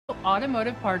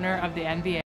automotive partner of the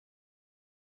NBA.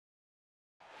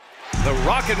 The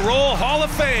Rock and Roll Hall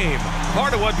of Fame,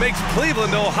 part of what makes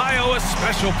Cleveland, Ohio a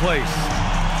special place.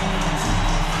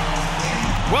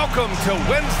 Welcome to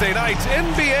Wednesday night's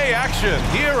NBA action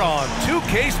here on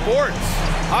 2K Sports.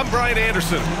 I'm Brian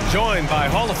Anderson, joined by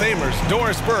Hall of Famers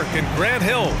Doris Burke and Grant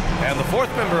Hill, and the fourth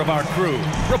member of our crew,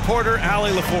 reporter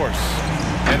Allie LaForce.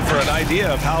 And for an idea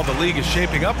of how the league is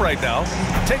shaping up right now,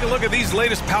 take a look at these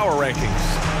latest power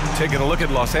rankings. Taking a look at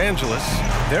Los Angeles,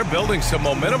 they're building some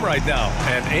momentum right now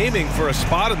and aiming for a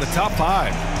spot in the top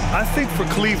 5. I think for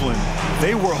Cleveland,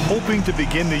 they were hoping to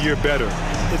begin the year better.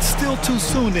 It's still too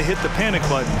soon to hit the panic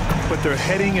button, but they're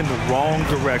heading in the wrong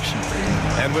direction.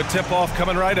 And with tip-off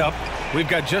coming right up, we've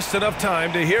got just enough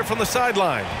time to hear from the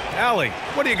sideline. Allie,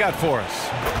 what do you got for us?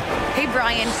 Hey,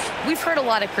 Brian, we've heard a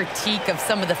lot of critique of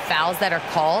some of the fouls that are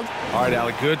called. All right,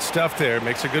 Allie, good stuff there.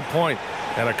 Makes a good point.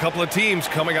 And a couple of teams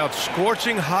coming out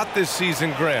scorching hot this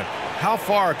season, Grant. How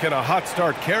far can a hot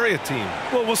start carry a team?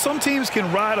 Well, some teams can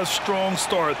ride a strong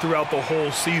start throughout the whole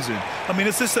season. I mean,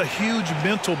 it's just a huge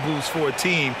mental boost for a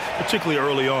team, particularly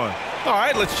early on. All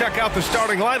right, let's check out the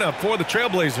starting lineup for the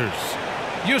Trailblazers.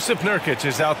 Yusuf Nurkic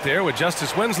is out there with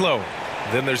Justice Winslow.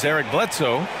 Then there's Eric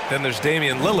Bledsoe. Then there's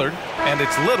Damian Lillard. And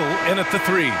it's Little in at the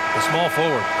 3, the small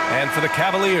forward. And for the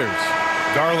Cavaliers,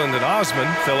 Garland and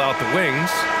Osman fill out the wings.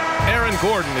 Aaron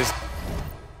Gordon is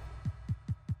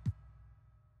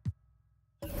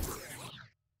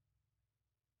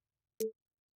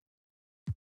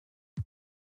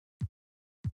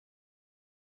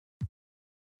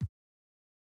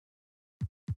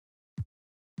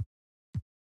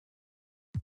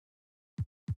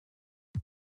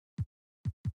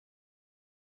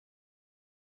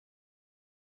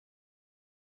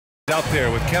out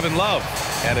there with Kevin Love.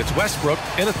 And it's Westbrook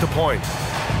in at the point.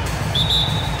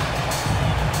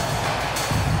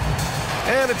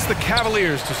 And it's the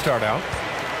Cavaliers to start out.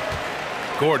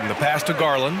 Gordon, the pass to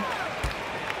Garland.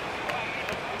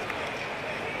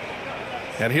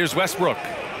 And here's Westbrook.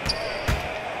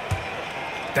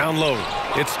 Down low.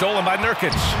 It's stolen by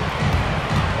Nurkic.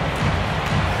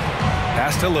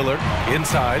 Pass to Lillard.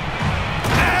 Inside.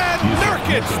 And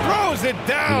Nurkic throws it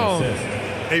down.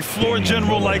 A floor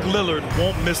general like Lillard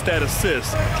won't miss that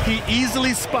assist. He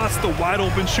easily spots the wide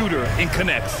open shooter and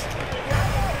connects.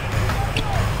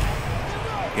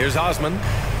 Here's Osman.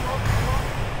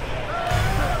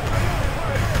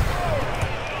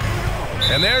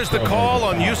 And there's the call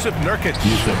on Yusuf Nurkic.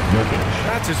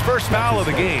 That's his first foul of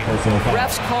the game.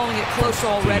 Ref's calling it close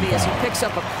already as he picks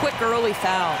up a quick early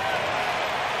foul.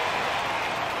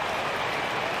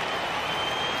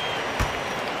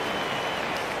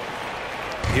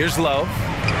 Here's Love.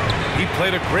 He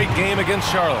played a great game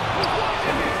against Charlotte.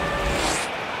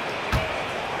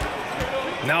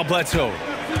 Now Bledsoe.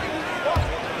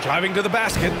 Driving to the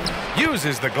basket.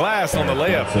 Uses the glass on the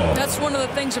layup. That's one of the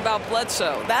things about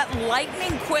Bledsoe. That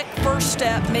lightning-quick first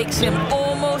step makes him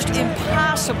almost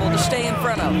impossible to stay in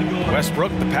front of.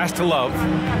 Westbrook, the pass to Love.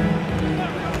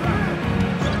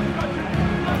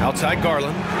 Outside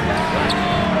Garland.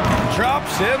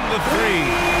 Drops in the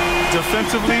 3.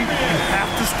 Defensively, you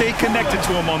have to stay connected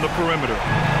to him on the perimeter.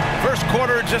 First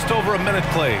quarter, just over a minute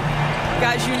played.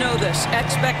 Guys, you know this.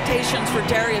 Expectations for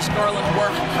Darius Garland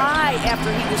were high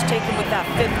after he was taken with that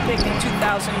 5th pick in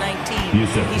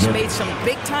 2019. He's made some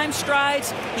big-time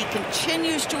strides. He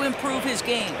continues to improve his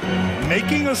game.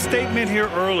 Making a statement here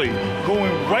early,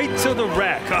 going right to the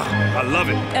rack. I love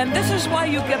it. And this is why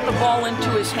you get the ball into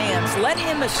his hands. Let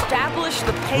him establish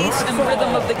the pace and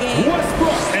rhythm of the game.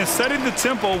 And setting the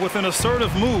tempo with an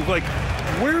assertive move. Like,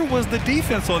 where was the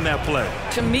defense on that play?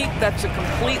 To me, that's a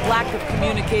complete lack of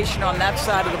communication on that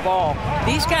side of the ball.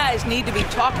 These guys need to be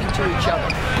talking to each other.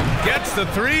 Gets the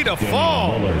 3 to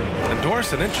fall. And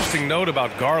Doris, an interesting note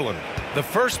about Garland. The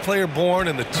first player born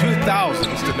in the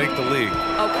 2000s to make the league.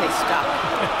 Okay, stop.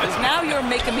 Because now you're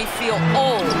making me feel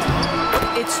old.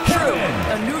 It's true.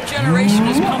 A new generation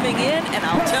is coming in, and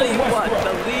I'll tell you what,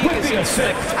 the league is in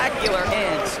spectacular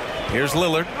hands. Here's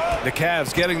Lillard. The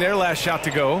Cavs getting their last shot to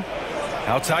go.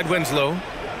 Outside Winslow.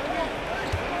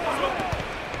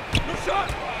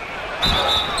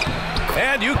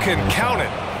 And you can count it.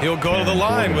 He'll go to the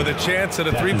line with a chance at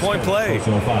a 3-point play.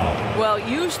 Well,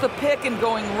 use the pick and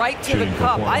going right to the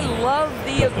cup. I love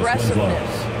the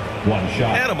aggressiveness.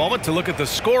 And a moment to look at the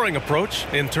scoring approach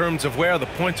in terms of where the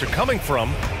points are coming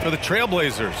from for the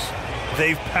Trailblazers.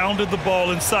 They've pounded the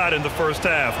ball inside in the first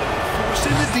half,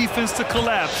 forcing the defense to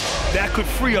collapse. That could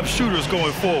free up shooters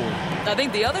going forward. I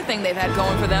think the other thing they've had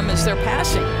going for them is their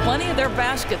passing. Plenty of their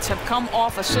baskets have come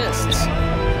off assists.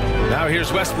 Now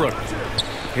here's Westbrook.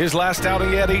 His last outing,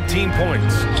 he had 18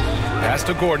 points. Pass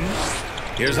to Gordon.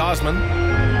 Here's Osman.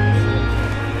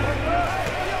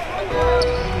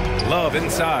 Love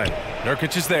inside.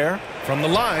 Nurkic is there from the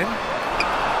line.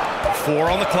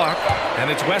 4 on the clock, and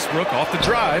it's Westbrook off the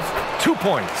drive. 2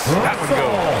 points. That one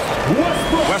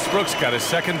goes. Westbrook's got his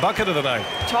second bucket of the night.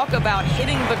 Talk about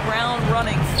hitting the ground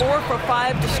running. 4 for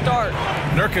 5 to start.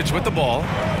 Nurkic with the ball.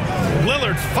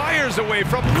 Lillard fires away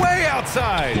from way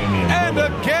outside. And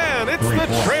again, it's the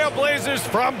Trailblazers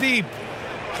from deep.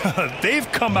 They've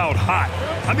come out hot.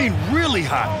 I mean, really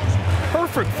hot.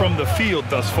 Perfect from the field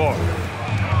thus far.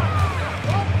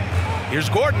 Here's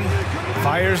Gordon.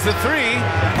 Fires the 3.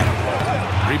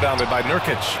 Rebounded by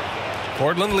Nurkic.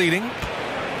 Portland leading.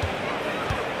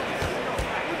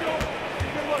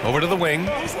 Over to the wing.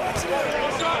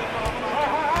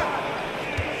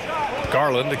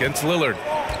 Garland against Lillard.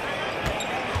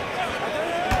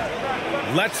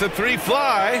 Lets the 3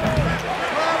 fly.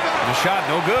 The shot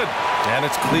no good. And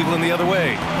it's Cleveland the other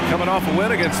way. Coming off a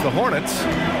win against the Hornets.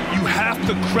 You have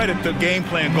to credit the game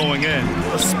plan going in,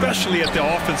 especially at the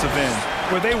offensive end,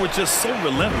 where they were just so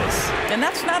relentless. And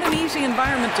that's not an easy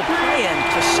environment to play in.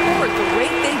 To score at the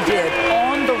rate they did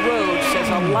on the road says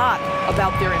a lot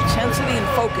about their intensity and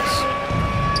focus.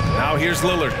 Now here's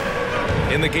Lillard.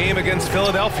 In the game against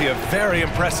Philadelphia, very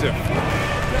impressive.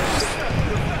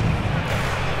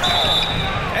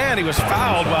 And he was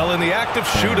fouled while in the act of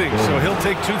shooting, so he'll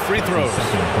take 2 free throws.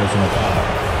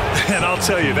 And I'll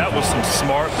tell you, that was some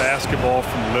smart basketball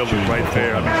from Lillard right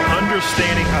there. I mean,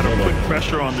 understanding how to put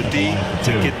pressure on the D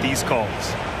to get these calls.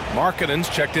 Markkanen's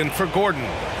checked in for Gordon.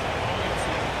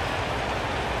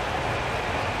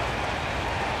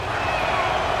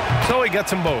 So he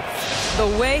gets them both. The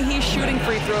way he's shooting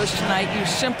free throws tonight, you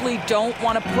simply don't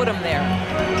want to put him there.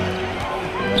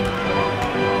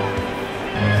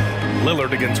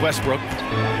 Lillard against Westbrook.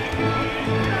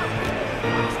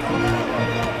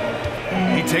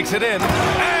 He takes it in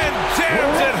and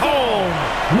jams it home.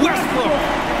 Westbrook.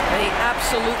 The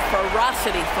absolute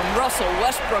ferocity from Russell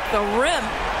Westbrook. The rim,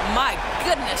 my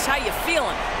goodness, how you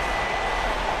feeling?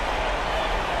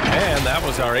 And that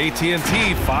was our AT&T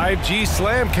 5G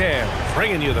Slam Cam,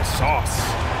 bringing you the sauce.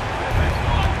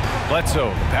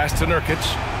 Bledsoe, pass to Nurkic.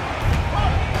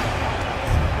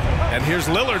 And here's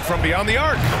Lillard from beyond the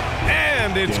arc.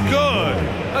 And it's good.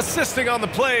 Assisting on the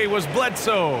play was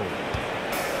Bledsoe.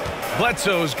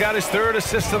 Bledsoe's got his 3rd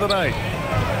assist of the night.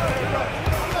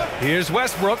 Here's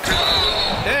Westbrook.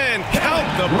 And count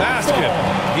the basket.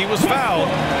 He was fouled,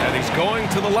 and he's going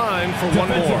to the line for one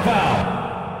more.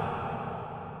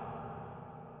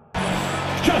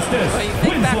 Well, you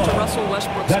think back to Russell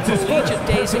Westbrook's collegiate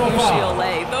days at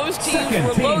UCLA. Those teams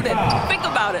were loaded. Think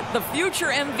about it. The future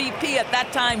MVP at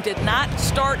that time did not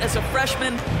start as a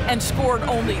freshman and scored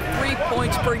only 3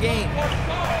 points per game.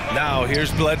 Now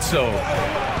here's Bledsoe.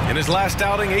 In his last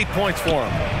outing, 8 points for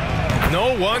him.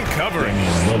 No one covering.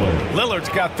 Lillard's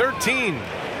got 13.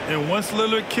 And once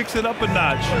Lillard kicks it up a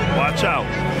notch, watch out.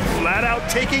 Flat out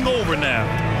taking over now.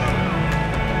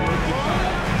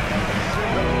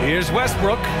 Here's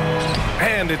Westbrook,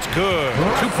 and it's good.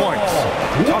 2 points.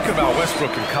 Talking about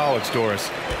Westbrook in college, Doris.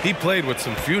 He played with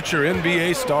some future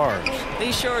NBA stars.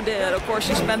 He sure did. Of course,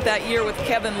 he spent that year with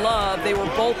Kevin Love. They were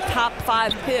both top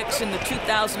 5 picks in the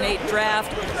 2008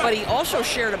 draft, but he also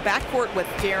shared a backcourt with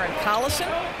Darren Collison,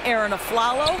 Aaron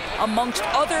Aflalo, amongst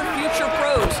other future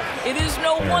pros. It is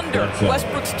no wonder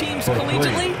Westbrook's teams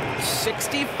collegiately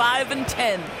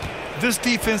 65-10. This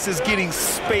defense is getting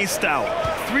spaced out.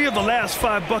 3 of the last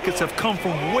 5 buckets have come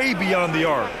from way beyond the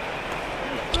arc.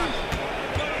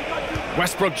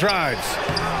 Westbrook drives.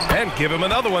 And give him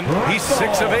another one. He's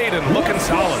 6 of 8 and looking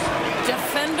solid.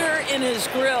 Defender in his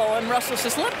grill, and Russell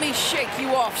says, let me shake you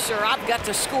off, sir. I've got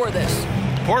to score this.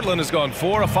 Portland has gone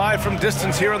 4 of 5 from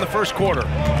distance here in the first quarter.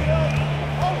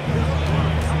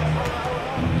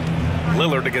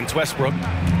 Lillard against Westbrook.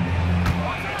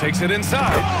 Takes it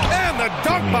inside. And the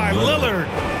dunk by Lillard.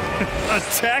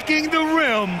 Attacking the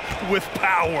rim with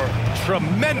power.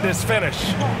 Tremendous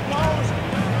finish.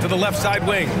 To the left side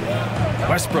wing.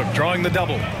 Westbrook drawing the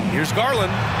double. Here's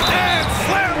Garland. And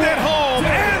slammed it home.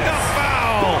 And a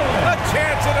foul. A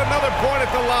chance at another point at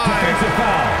the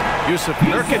line. Yusuf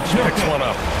Nurkic picks one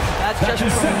up. That's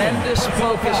just tremendous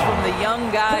focus from the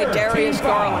young guy, Darius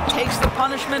Garland. Takes the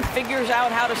punishment, figures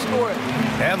out how to score it.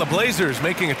 And the Blazers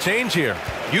making a change here.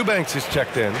 Eubanks is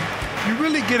checked in. You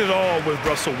really get it all with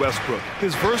Russell Westbrook.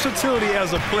 His versatility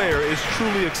as a player is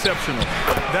truly exceptional.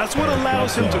 That's what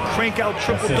allows him to crank out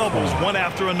triple-doubles one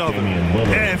after another.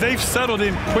 And they've settled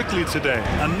in quickly today.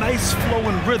 A nice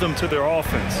flowing rhythm to their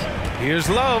offense. Here's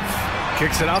Love.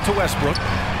 Kicks it out to Westbrook.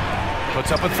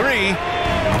 Puts up a 3.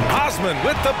 Osman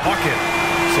with the bucket.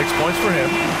 6 points for him.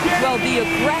 Well, the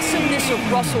aggressiveness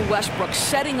of Russell Westbrook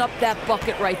setting up that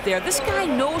bucket right there. This guy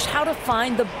knows how to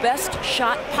find the best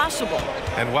shot possible.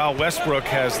 And while Westbrook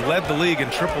has led the league in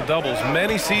triple-doubles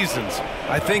many seasons,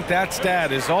 I think that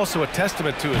stat is also a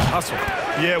testament to his hustle.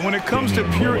 Yeah, when it comes to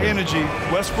pure energy,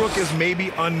 Westbrook is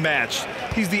maybe unmatched.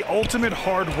 He's the ultimate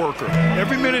hard worker.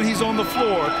 Every minute he's on the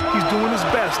floor, he's doing his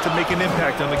best to make an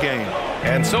impact on the game.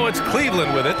 And so it's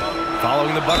Cleveland with it,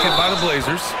 following the bucket by the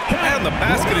Blazers. And the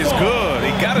basket is good.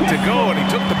 He got it to go, and he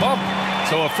took the bump.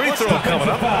 So a free throw coming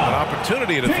up, an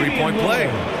opportunity at a three-point play.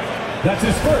 That's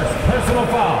his first personal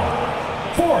foul.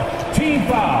 Fourth team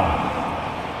foul.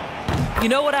 You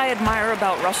know what I admire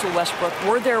about Russell Westbrook?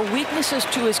 Were there weaknesses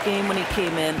to his game when he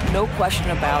came in? No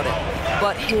question about it.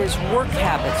 But his work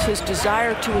habits, his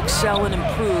desire to excel and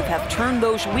improve have turned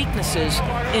those weaknesses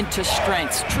into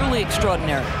strengths. Truly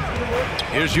extraordinary.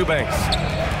 Here's Eubanks.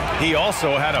 He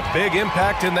also had a big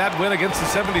impact in that win against the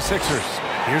 76ers.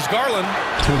 Here's Garland.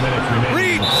 2 minutes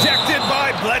remaining. Rejected by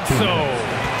Bledsoe.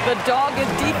 The dogged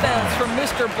defense from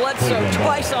Mr. Bledsoe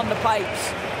twice on the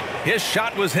pipes. His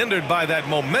shot was hindered by that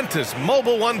momentous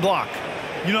mobile one block.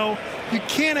 You know, you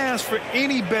can't ask for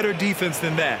any better defense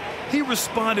than that. He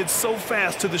responded so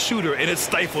fast to the shooter, and it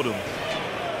stifled him.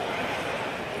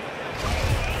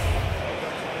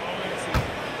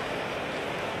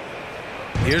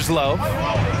 Here's Love.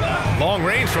 Long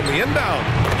range from the inbound.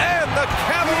 And the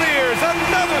Cavaliers,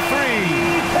 another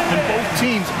three. And both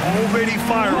teams already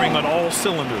firing on all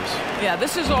cylinders. Yeah,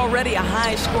 this is already a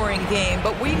high-scoring game,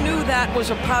 but we knew that was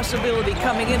a possibility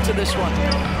coming into this one.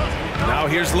 Now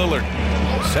here's Lillard.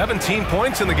 17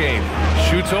 points in the game.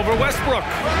 Shoots over Westbrook.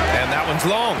 And that one's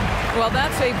long. Well,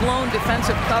 that's a blown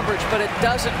defensive coverage, but it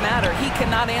doesn't matter. He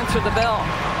cannot answer the bell.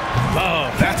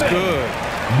 Love, that's good.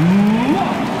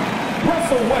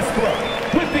 Russell Westbrook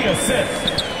with the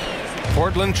assist.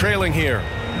 Portland trailing here.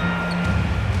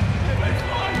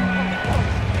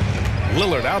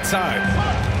 Lillard outside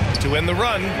to end the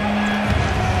run.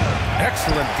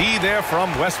 Excellent D there from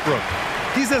Westbrook.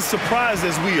 He's as surprised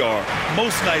as we are.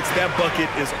 Most nights, that bucket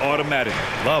is automatic.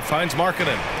 Love finds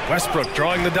Markkanen. Westbrook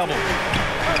drawing the double.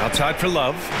 Outside for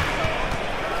Love.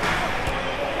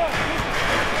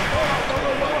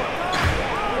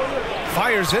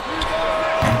 Fires it.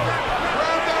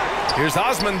 Here's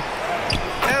Osman.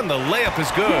 And the layup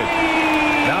is good.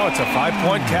 Now it's a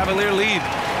 5-point Cavalier lead.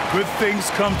 Good things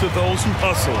come to those who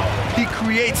hustle. He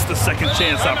creates the second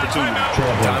chance opportunity.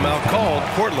 Timeout called.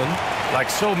 Portland, like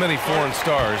so many foreign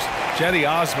stars, Cedi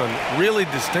Osman really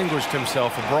distinguished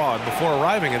himself abroad before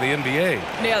arriving in the NBA.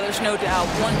 Yeah, there's no doubt.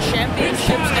 Won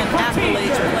championships and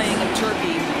accolades playing in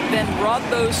Turkey, then brought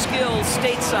those skills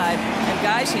stateside. And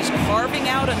guys, he's carving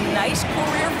out a nice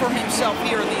career for himself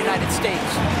here in the United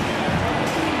States.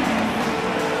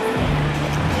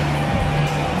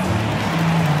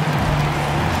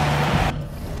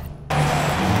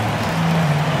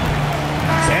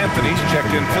 Anthony's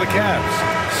checked in for the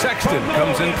Cavs. Sexton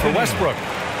comes in for Westbrook.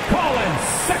 Colin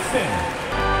Sexton.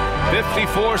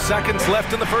 54 seconds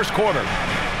left in the first quarter.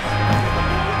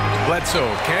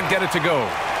 Bledsoe can't get it to go.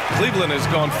 Cleveland has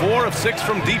gone 4 of 6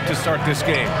 from deep to start this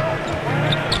game.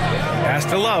 Pass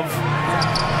to Love.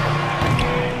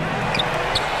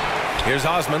 Here's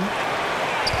Osman.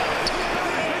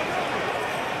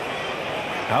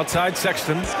 Outside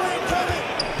Sexton.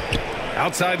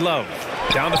 Outside Love.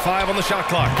 Down to 5 on the shot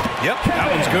clock. Yep,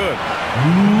 that one's good.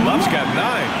 Love's got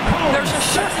 9. There's a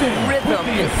certain rhythm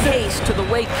and pace to the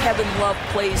way Kevin Love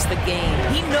plays the game.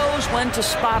 He knows when to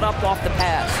spot up off the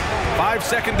pass.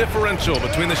 5-second differential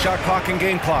between the shot clock and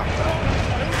game clock.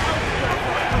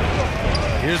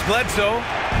 Here's Bledsoe.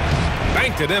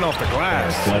 Banked it in off the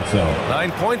glass. Bledsoe.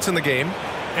 9 points in the game.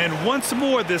 And once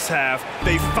more this half,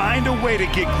 they find a way to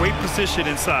get great position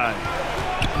inside.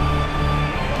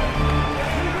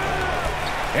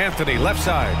 Anthony left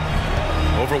side.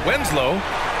 Over Winslow.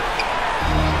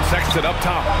 Sexton up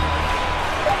top.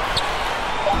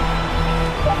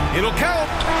 It'll count.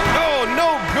 Oh,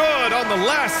 no good on the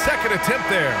last second attempt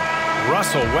there.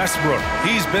 Russell Westbrook.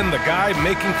 He's been the guy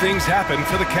making things happen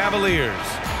for the Cavaliers.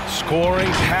 Scoring,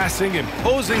 passing,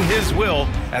 imposing his will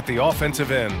at the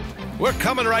offensive end. We're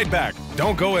coming right back.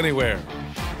 Don't go anywhere.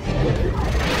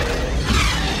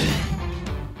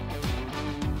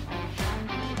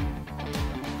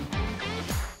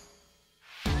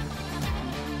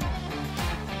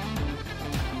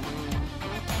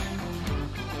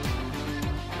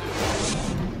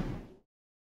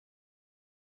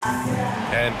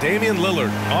 And Damian Lillard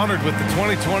honored with the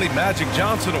 2020 Magic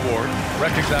Johnson Award,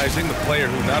 recognizing the player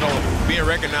who not only being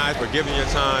recognized for giving your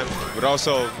time, but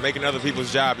also making other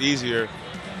people's job easier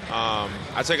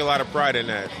I take a lot of pride in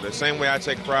that. The same way I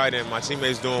take pride in my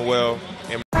teammates doing well.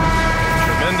 And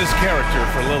tremendous character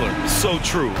for Lillard. So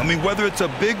true. I mean, whether it's a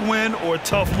big win or a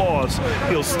tough loss,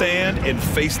 he'll stand and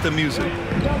face the music.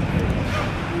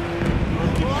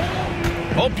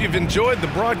 Hope you've enjoyed the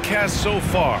broadcast so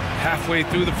far. Halfway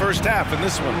through the first half in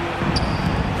this one.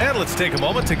 And let's take a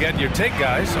moment to get your take,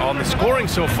 guys, on the scoring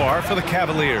so far for the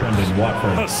Cavaliers.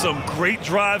 Some great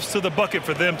drives to the bucket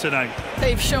for them tonight.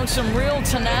 They've shown some real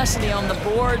tenacity on the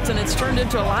boards, and it's turned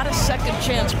into a lot of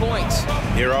second-chance points.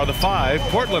 Here are the 5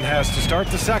 Portland has to start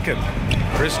the second.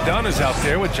 Chris Dunn is out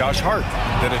there with Josh Hart.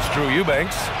 Then it's Drew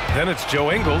Eubanks. Then it's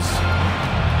Joe Ingles.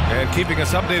 And keeping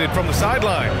us updated from the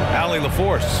sideline, Allie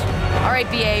LaForce. All right,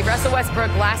 BA, Russell Westbrook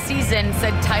last season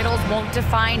said titles won't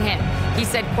define him. He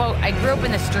said, quote, "I grew up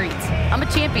in the streets. I'm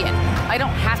a champion. I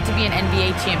don't have to be an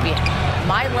NBA champion.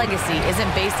 My legacy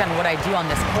isn't based on what I do on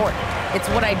this court. It's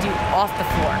what I do off the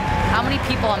floor. How many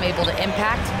people I'm able to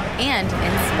impact and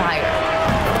inspire."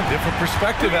 Different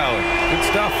perspective, Allie. Good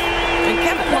stuff. And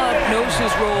Kevin Love knows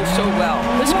his role so well.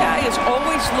 This guy is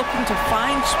always looking to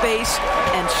find space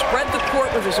and spread the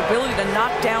court with his ability to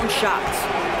knock down shots.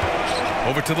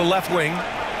 Over to the left wing.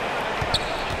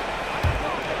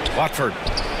 Watford.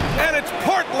 And it's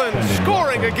Portland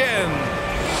scoring again.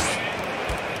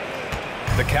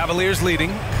 The Cavaliers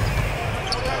leading.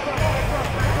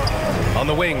 On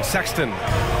the wing, Sexton.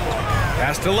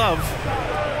 Pass to Love.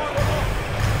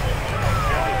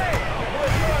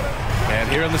 And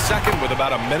here in the second with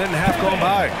about a minute and a half gone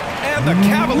by. And the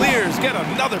Cavaliers get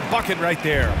another bucket right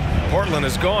there. Portland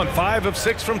has gone 5 of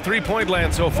 6 from three-point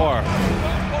land so far.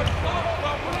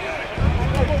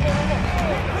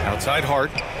 Outside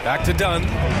Hart. Back to Dunn.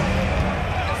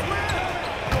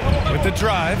 With the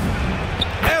drive.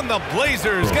 And the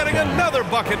Blazers getting another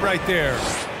bucket right there.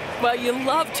 Well, you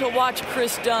love to watch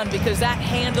Chris Dunn because that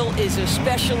handle is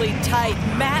especially tight.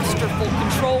 Masterful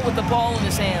control with the ball in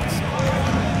his hands.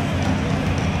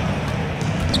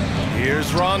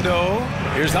 Here's Rondo.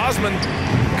 Here's Osman.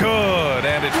 Good.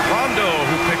 And it's Rondo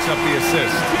who picks up the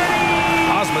assist.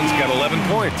 Osman's got 11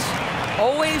 points.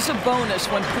 Always a bonus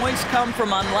when points come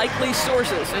from unlikely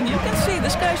sources. And you can see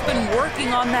this guy's been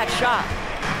working on that shot.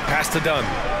 Pass to Dunn.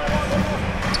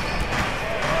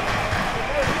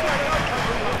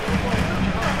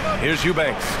 Here's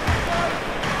Eubanks.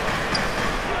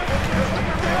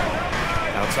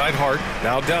 Outside Hart.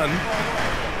 Now Dunn.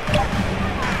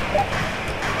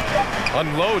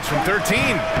 Unloads from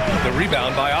 13. The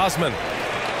rebound by Osman.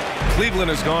 Cleveland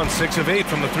has gone 6 of 8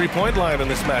 from the three-point line in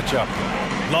this matchup.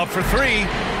 Love for 3.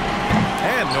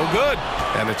 And no good.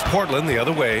 And it's Portland the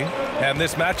other way. And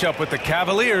this matchup with the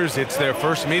Cavaliers, it's their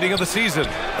first meeting of the season.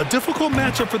 A difficult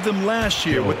matchup for them last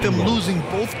year, with them losing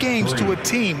both games to a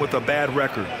team with a bad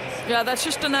record. Yeah, that's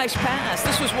just a nice pass.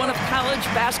 This was one of college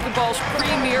basketball's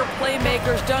premier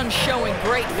playmakers, Dunn showing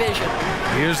great vision.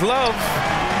 Here's Love.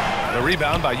 The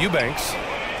rebound by Eubanks.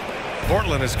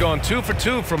 Portland has gone 2 for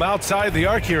 2 from outside the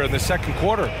arc here in the second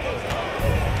quarter.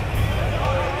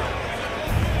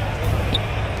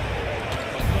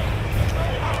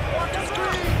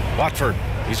 Watford.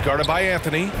 He's guarded by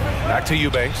Anthony. Back to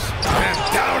Eubanks. And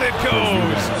down it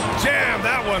goes. Jam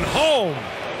that one home.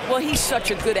 Well, he's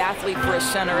such a good athlete for a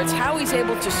center. It's how he's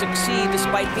able to succeed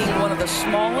despite being one of the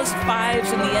smallest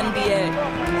 5s in the NBA.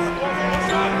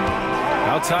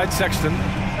 Outside Sexton.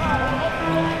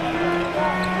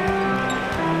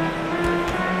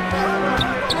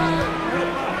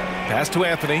 Pass to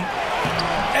Anthony.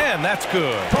 And that's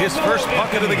good. His first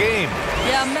bucket of the game.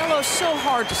 Yeah, Melo's so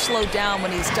hard to slow down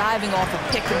when he's diving off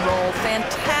a pick and roll.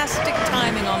 Fantastic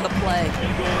timing on the play.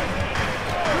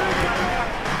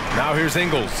 Now here's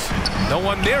Ingles. No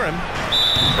one near him.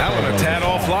 That one a tad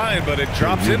offline, but it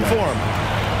drops in for him.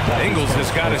 Ingles has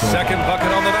got his second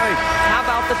bucket on the night. How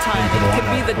about the timing? It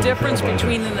could be the difference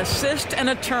between an assist and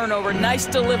a turnover. Nice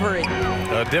delivery.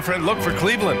 A different look for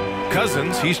Cleveland.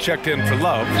 Cousins, he's checked in for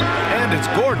Love. And it's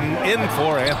Gordon in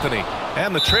for Anthony.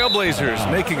 And the Trailblazers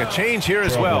making a change here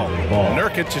as well.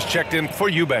 Nurkic is checked in for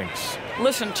Eubanks.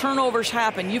 Listen, turnovers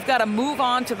happen. You've got to move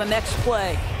on to the next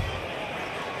play.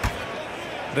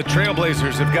 The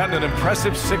Trailblazers have gotten an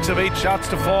impressive 6 of 8 shots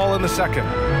to fall in the second.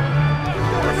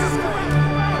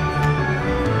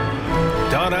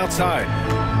 Dunn outside.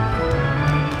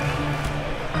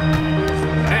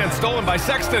 And stolen by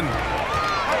Sexton.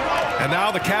 And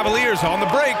now the Cavaliers on the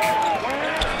break.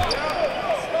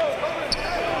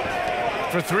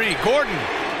 For 3, Gordon.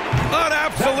 An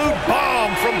absolute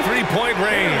bomb from three-point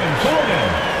range.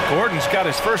 Gordon's got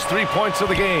his first 3 points of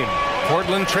the game.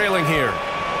 Portland trailing here.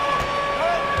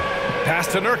 Pass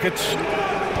to Nurkic.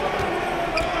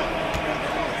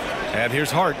 And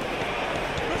here's Hart.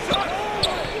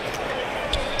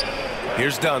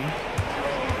 Here's Dunn.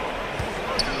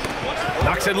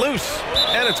 Knocks it loose,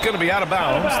 and it's going to be out of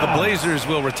bounds. The Blazers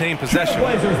will retain possession.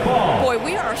 Boy,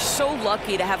 we are so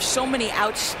lucky to have so many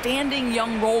outstanding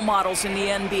young role models in the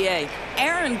NBA.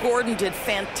 Aaron Gordon did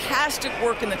fantastic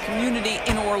work in the community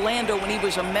in Orlando when he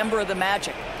was a member of the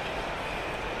Magic.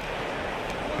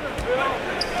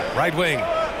 Right wing,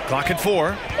 clock at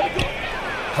 4.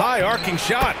 High arcing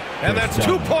shot, and that's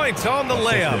 2 points on the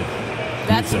layup.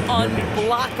 That's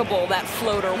unblockable, that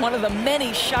floater. One of the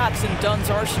many shots in Dunn's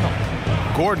arsenal.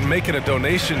 Gordon making a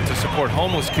donation to support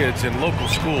homeless kids in local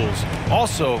schools.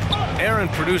 Also, Aaron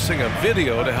producing a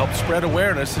video to help spread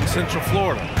awareness in Central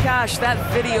Florida. Gosh, that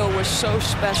video was so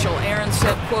special. Aaron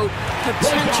said, quote,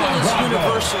 potential is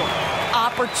universal.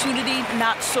 Opportunity,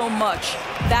 not so much.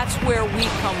 That's where we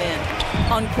come in,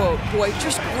 unquote. Boy,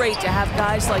 just great to have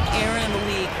guys like Aaron in the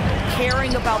league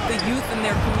caring about the youth in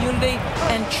their community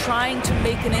and trying to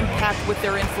make an impact with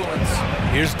their influence.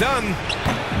 Here's Dunn.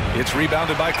 It's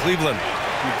rebounded by Cleveland.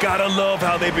 You gotta love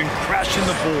how they've been crashing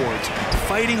the boards,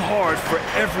 fighting hard for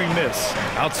every miss.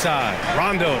 Outside,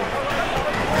 Rondo.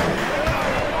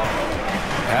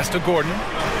 Pass to Gordon.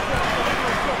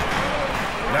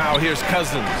 Now here's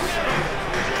Cousins.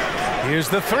 Here's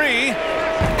the 3.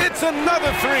 It's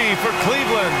another 3 for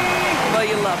Cleveland. Well,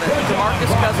 you love it.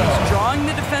 DeMarcus Cousins drawing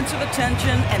the defensive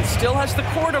attention and still has the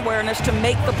court awareness to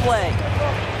make the play.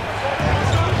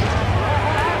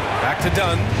 Back to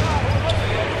Dunn.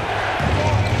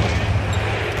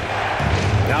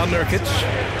 Now Nurkic.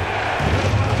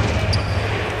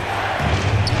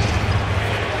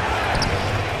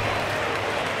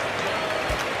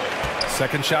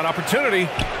 Second shot opportunity.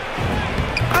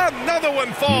 Another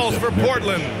one falls for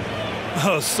Portland.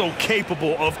 So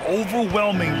capable of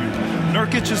overwhelming you.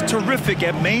 Nurkic is terrific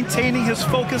at maintaining his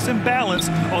focus and balance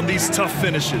on these tough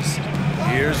finishes.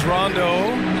 Here's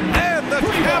Rondo. And the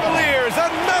Cavaliers,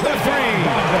 another 3.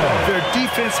 Their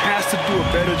defense has to do a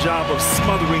better job of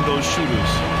smothering those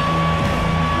shooters.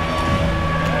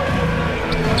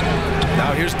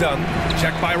 Now here's Dunn.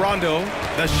 Checked by Rondo.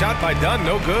 The shot by Dunn,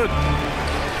 no good.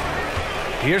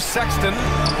 Here's Sexton.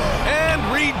 And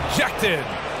rejected.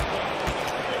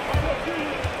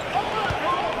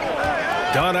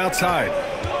 Dunn outside.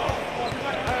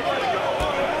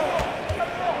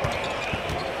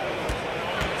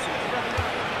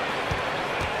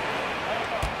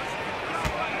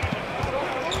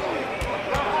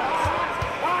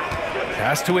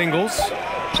 Pass to Ingles.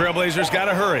 Trailblazers got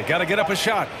to hurry. Got to get up a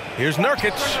shot. Here's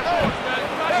Nurkic.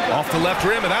 Off the left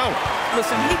rim and out.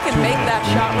 Listen, he can make that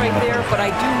shot right there, but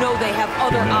I do know they have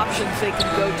other options they can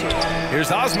go to.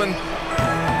 Here's Osman.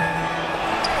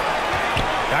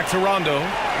 Back to Rondo.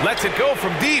 Lets it go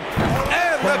from deep.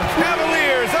 And the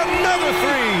Cavaliers, another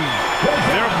 3.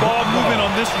 Their ball movement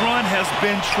on this run has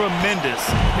been tremendous.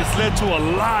 It's led to a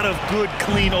lot of good,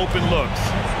 clean, open looks.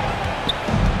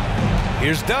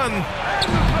 Here's Dunn.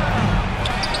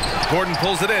 Gordon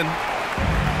pulls it in.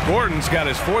 Gordon's got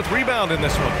his 4th rebound in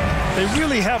this one. They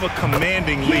really have a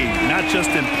commanding lead, not just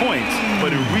in points,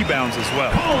 but in rebounds as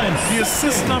well. The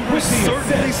assist numbers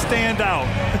certainly stand out.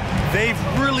 They've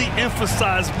really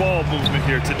emphasized ball movement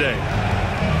here today.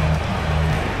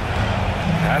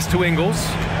 Pass to Ingles.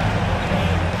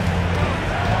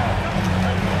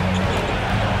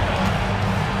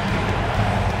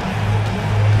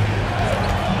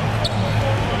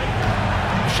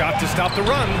 Shot to stop the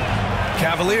run.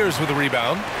 Cavaliers with a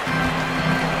rebound.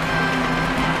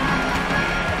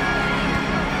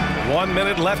 1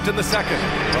 minute left in the second.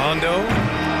 Rondo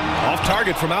off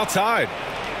target from outside.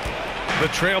 The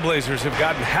Trailblazers have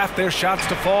gotten half their shots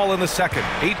to fall in the second.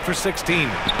 8 for 16.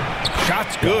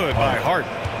 Shots good by Hart.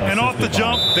 And off the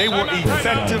jump, they were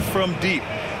effective from deep.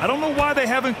 I don't know why they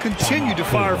haven't continued to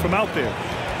fire from out there.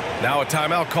 Now a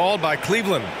timeout called by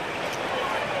Cleveland.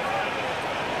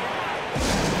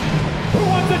 Who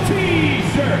wants a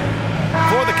T-shirt?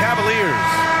 For the Cavaliers,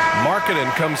 Markkanen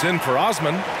comes in for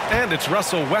Osman, and it's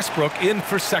Russell Westbrook in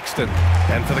for Sexton.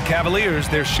 And for the Cavaliers,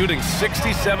 they're shooting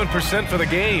 67% for the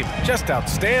game. Just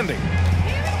outstanding.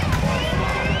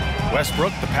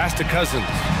 Westbrook, the pass to Cousins.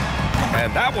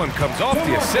 And that one comes off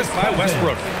the assist by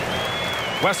Westbrook.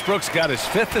 Westbrook's got his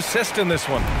 5th assist in this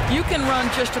one. You can run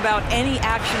just about any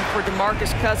action for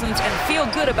DeMarcus Cousins and feel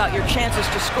good about your chances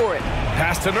to score it.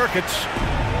 Pass to Nurkic.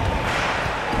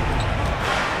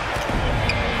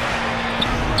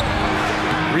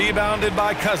 Rebounded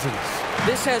by Cousins.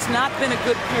 This has not been a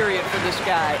good period for this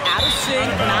guy. Out of sync,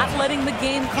 not letting the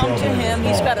game come to him.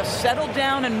 He's got to settle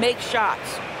down and make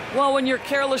shots. Well, when you're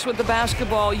careless with the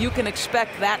basketball, you can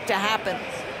expect that to happen.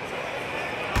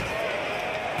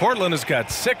 Portland has got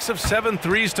 6 of 7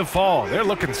 threes to fall. They're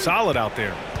looking solid out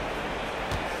there.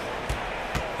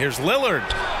 Here's Lillard.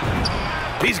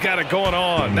 He's got it going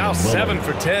on. Now 7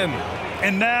 for 10.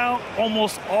 And now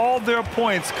almost all their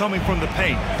points coming from the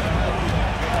paint.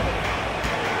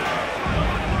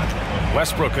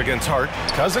 Westbrook against Hart.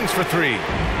 Cousins for 3.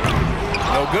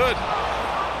 No good.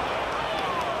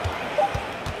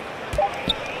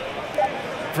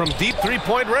 From deep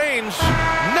three-point range.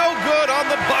 No good on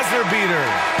the buzzer beater.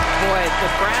 Boy, the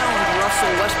ground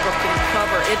Russell Westbrook can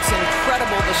cover. It's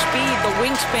incredible. The speed, the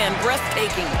wingspan,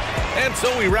 breathtaking. And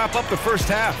so we wrap up the first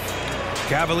half.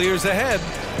 Cavaliers ahead.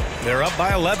 They're up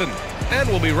by 11. And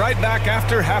we'll be right back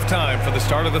after halftime for the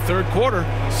start of the third quarter.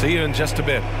 See you in just a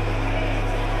bit.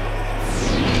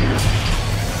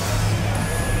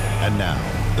 And now,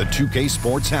 the 2K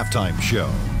Sports Halftime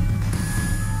Show.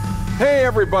 Hey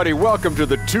everybody, welcome to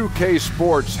the 2K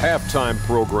Sports Halftime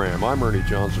Program. I'm Ernie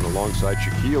Johnson alongside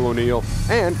Shaquille O'Neal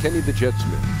and Kenny the Jet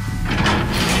Smith.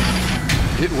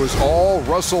 It was all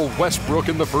Russell Westbrook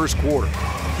in the first quarter.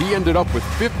 He ended up with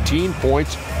 15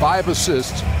 points, 5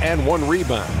 assists, and 1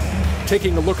 rebound.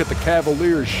 Taking a look at the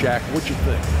Cavaliers, Shaq, what'd you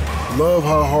think? Love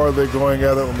how hard they're going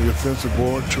at it on the offensive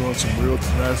board, showing some real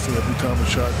tenacity every time a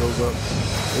shot goes up.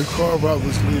 They carve out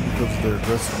this lead because of their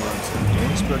aggressive mindset.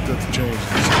 Don't expect that to change.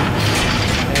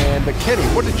 And Kenny,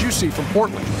 what did you see from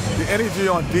Portland? The energy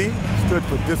on D stood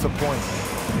for disappointment.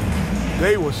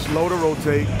 They were slow to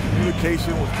rotate.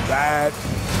 Communication was bad.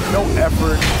 No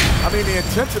effort. I mean, the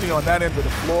intensity on that end of the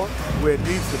floor where it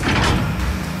needs to be.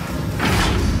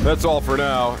 That's all for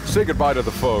now. Say goodbye to the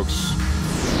folks.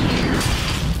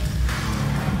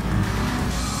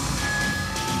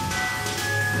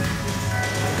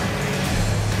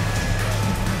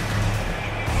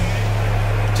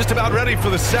 Just about ready for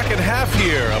the second half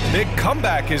here. A big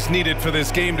comeback is needed for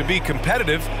this game to be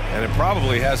competitive, and it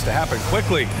probably has to happen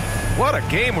quickly. What a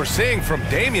game we're seeing from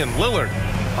Damian Lillard.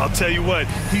 I'll tell you what,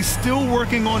 he's still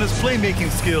working on his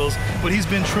playmaking skills, but he's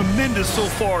been tremendous so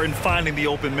far in finding the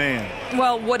open man.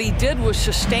 Well, what he did was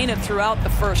sustain it throughout the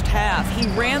first half. He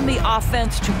ran the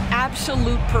offense to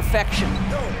absolute perfection.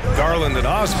 Garland and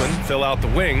Osman fill out the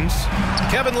wings.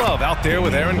 Kevin Love out there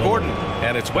with Aaron Gordon.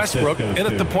 And it's Westbrook in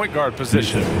at the point guard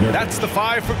position. That's the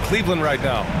 5 for Cleveland right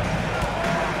now.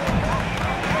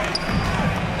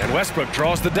 And Westbrook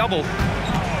draws the double.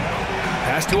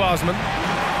 Pass to Osman.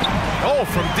 Oh,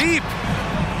 from deep.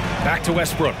 Back to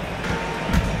Westbrook.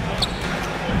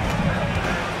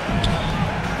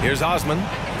 Here's Osman.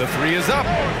 The 3 is up.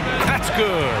 That's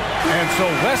good. And so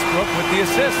Westbrook with the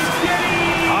assist.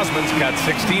 Osman's got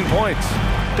 16 points.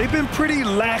 They've been pretty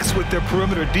lax with their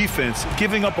perimeter defense,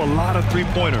 giving up a lot of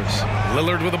three-pointers.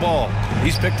 Lillard with the ball.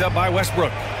 He's picked up by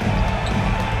Westbrook.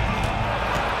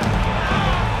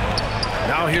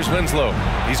 Now here's Winslow.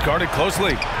 He's guarded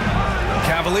closely.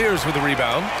 Cavaliers with the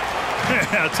rebound.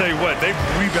 I'll tell you what, they've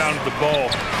rebounded the ball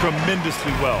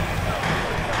tremendously well.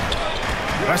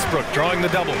 Westbrook drawing the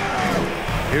double.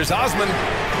 Here's Osman.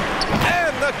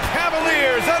 And the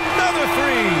Cavaliers, another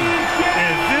 3.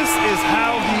 And this is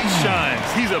how he shines.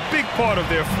 He's a big part of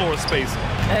their floor spacing.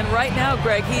 And right now,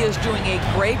 Greg, he is doing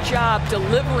a great job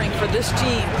delivering for this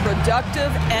team,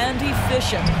 productive and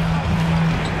efficient.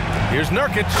 Here's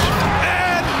Nurkic.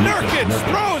 And Nurkic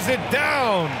throws it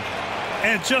down.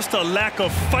 And just a lack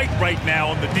of fight right now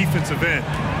on the defensive end.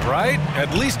 Right?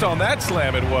 At least on that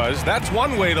slam it was. That's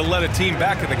one way to let a team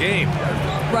back in the game.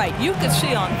 Right. You could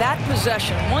see on that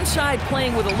possession, one side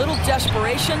playing with a little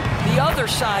desperation, the other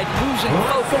side losing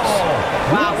focus.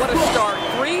 Wow, what a start.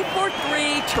 3 for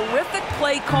 3. Terrific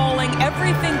play calling.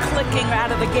 Everything clicking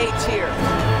out of the gates here.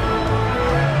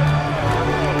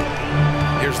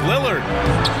 Here's Lillard.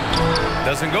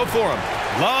 Doesn't go for him.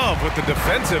 Love with the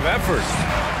defensive effort.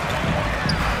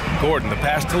 Gordon, the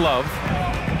pass to Love.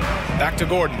 Back to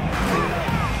Gordon.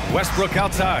 Westbrook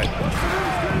outside.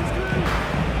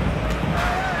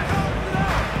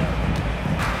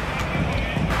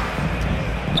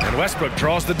 And Westbrook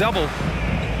draws the double.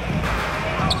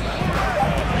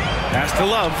 Pass to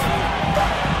Love.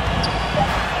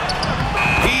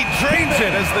 He drains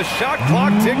it as the shot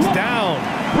clock ticks down.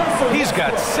 He's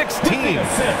got 16.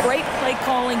 Great play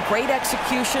calling, great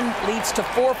execution, leads to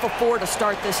 4 for 4 to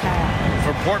start this half.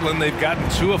 For Portland, they've gotten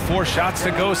 2 of 4 shots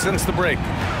to go since the break.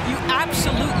 You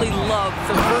absolutely love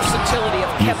the versatility of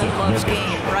Kevin Love's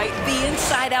game, right? The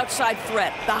inside-outside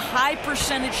threat, the high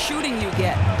percentage shooting you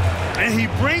get. And he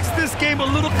brings this game a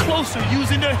little closer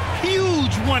using a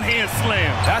huge one-hand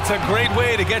slam. That's a great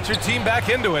way to get your team back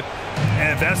into it.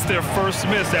 And that's their first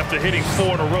miss after hitting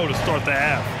 4 in a row to start the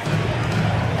half.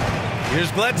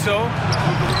 Here's Bledsoe.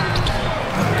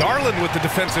 Garland with the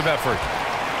defensive effort.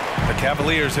 The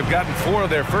Cavaliers have gotten 4 of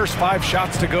their first 5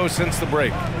 shots to go since the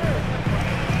break.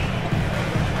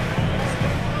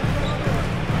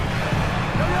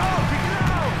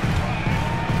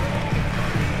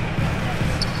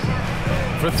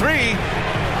 for three.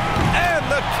 And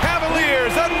the Cavaliers,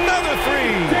 another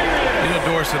three. You know,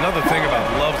 Doris, another thing about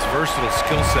Love's versatile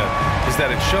skill set is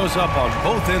that it shows up on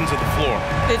both ends of the floor.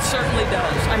 It certainly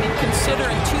does. I mean, consider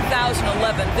in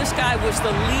 2011, this guy was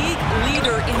the league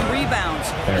leader in rebounds.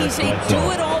 He's a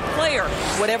do-it-all player.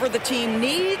 Whatever the team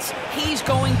needs, he's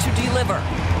going to deliver.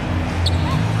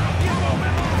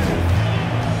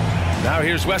 Now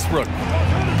here's Westbrook.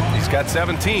 He's got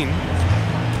 17.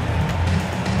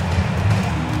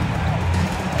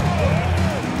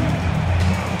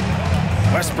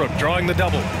 Westbrook drawing the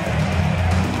double.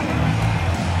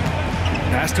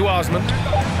 Pass to Osman.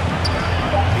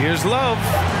 Here's Love.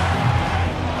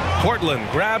 Portland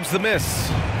grabs the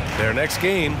miss. Their next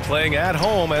game playing at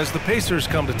home as the Pacers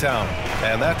come to town.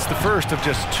 And that's the first of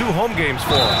just 2 home games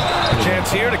for them. A chance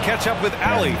here to catch up with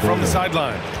Allie from the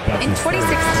sideline. In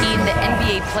 2016, the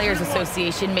NBA Players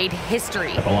Association made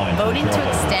history, voting to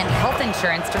extend health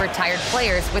insurance to retired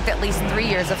players with at least 3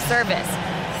 years of service.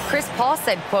 Chris Paul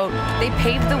said, quote, "They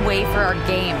paved the way for our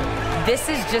game. This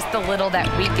is just the little that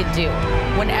we could do.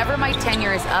 Whenever my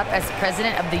tenure is up as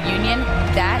president of the union,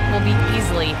 that will be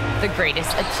easily the greatest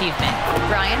achievement."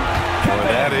 Brian? Boy,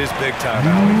 that is big time,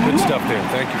 Allie. Good stuff there.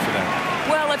 Thank you for that.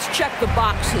 Well, let's check the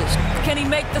boxes. Can he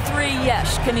make the three?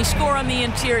 Yes. Can he score on the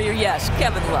interior? Yes.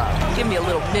 Kevin Love, give me a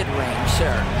little mid-range,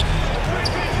 sir.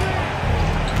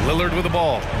 Lillard with the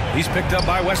ball. He's picked up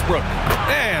by Westbrook.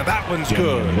 And that one's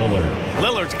good.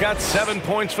 Lillard's got 7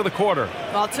 points for the quarter.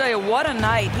 I'll tell you, what a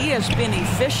night. He has been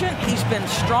efficient. He's been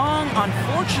strong.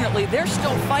 Unfortunately, they're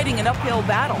still fighting an uphill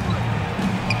battle.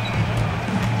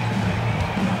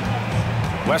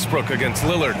 Westbrook against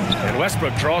Lillard. And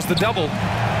Westbrook draws the double.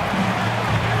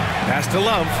 Pass to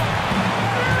Love.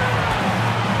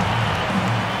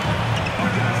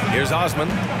 Here's Osman.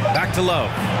 Back to Love.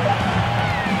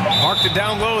 Parked it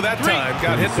down low that time.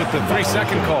 Got hit with the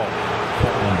 3-second call.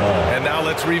 And now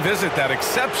let's revisit that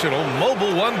exceptional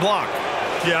mobile 1 block.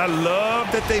 Yeah, I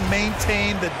love that they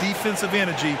maintain the defensive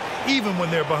energy even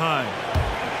when they're behind.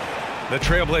 The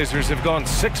Trailblazers have gone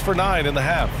 6 for 9 in the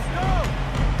half.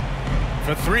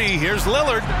 For 3, here's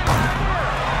Lillard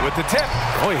with the tip.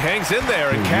 Oh, he hangs in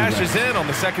there and cashes in on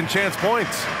the second chance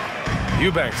points.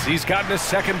 Eubanks, he's gotten his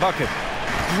second bucket.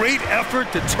 Great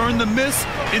effort to turn the miss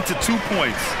into 2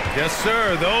 points. Yes,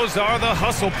 sir. Those are the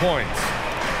hustle points.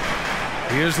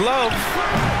 Here's Love.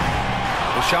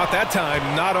 The shot that time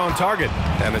not on target.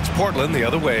 And it's Portland the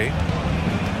other way.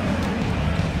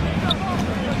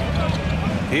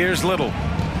 Here's Little.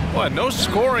 Well, no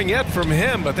scoring yet from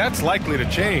him, but that's likely to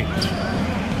change.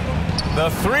 The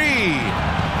 3.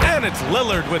 And it's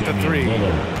Lillard with the 3.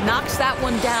 Knocks that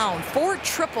one down. 4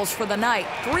 triples for the night.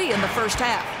 3 in the first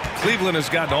half. Cleveland has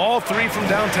gotten all 3 from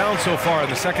downtown so far in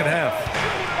the second half.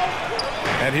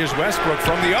 And here's Westbrook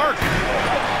from the arc.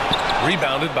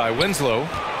 Rebounded by Winslow.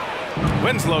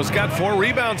 Winslow's got 4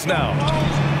 rebounds now.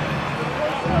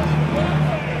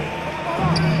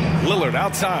 Lillard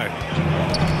outside.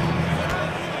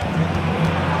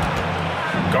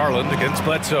 Garland against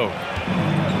Bledsoe.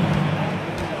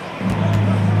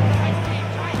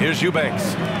 Here's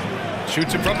Eubanks.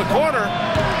 Shoots it from the corner.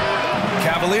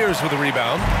 Cavaliers with a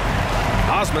rebound.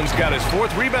 Osman's got his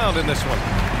 4th rebound in this one.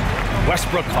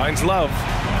 Westbrook finds Love.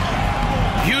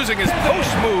 Using his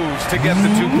post moves to get the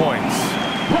 2 points.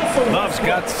 Love's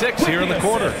got 6 here in the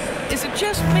quarter. Is it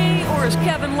just me, or is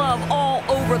Kevin Love all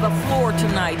over the floor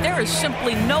tonight? There is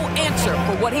simply no answer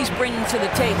for what he's bringing to the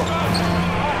table.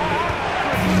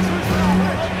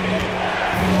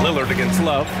 Lillard against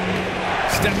Love.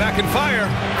 Step back and fire,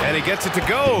 and he gets it to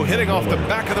go, hitting off the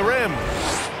back of the rim.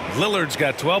 Lillard's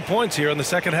got 12 points here in the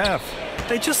second half.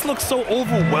 They just look so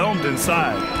overwhelmed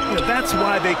inside. Yeah, that's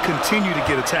why they continue to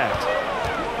get attacked.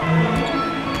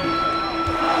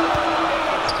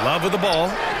 Love with the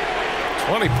ball.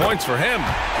 20 points for him.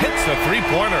 Hits a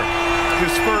 3-pointer.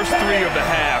 His first 3 of the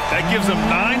half. That gives him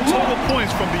 9 total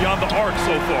points from beyond the arc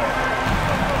so far.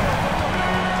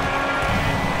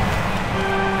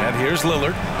 And here's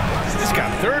Lillard. He's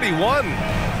got 31.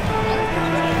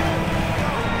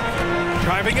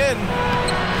 Driving in.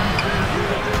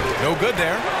 No good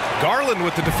there. Garland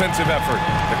with the defensive effort.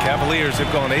 The Cavaliers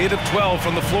have gone 8 of 12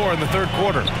 from the floor in the third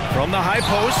quarter. From the high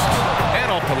post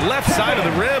and off the left side of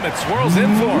the rim, it swirls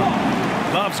in for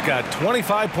him. Love's got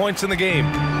 25 points in the game.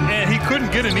 And he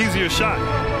couldn't get an easier shot.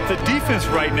 The defense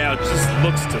right now just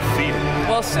looks defeated.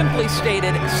 Well, simply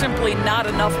stated, simply not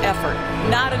enough effort,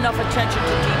 not enough attention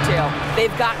to detail.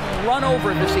 They've gotten run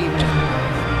over this evening.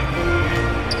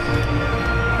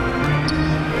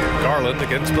 Garland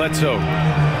against Bledsoe.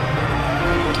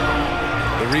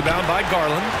 The rebound by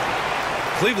Garland.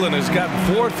 Cleveland has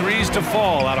gotten 4 threes to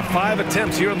fall out of 5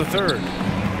 attempts here in the third.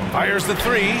 Fires the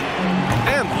three.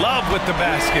 And Love with the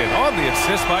basket on the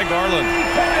assist by Garland.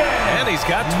 And he's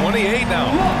got 28 now.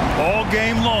 All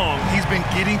game long, he's been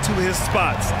getting to his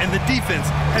spots, and the defense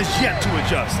has yet to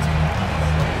adjust.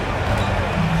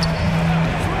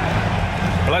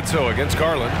 Bledsoe against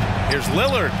Garland. Here's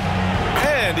Lillard.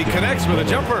 And he connects with a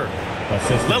jumper.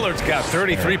 Lillard's got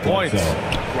 33 points.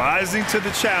 Rising to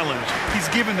the challenge. He's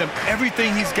given them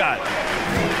everything he's got.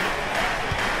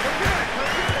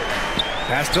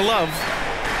 Pass to Love.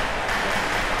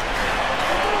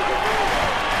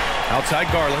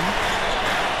 Outside Garland.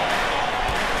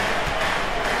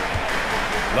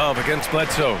 Love against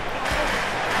Bledsoe.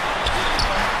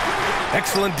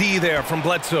 Excellent D there from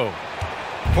Bledsoe.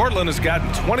 Portland has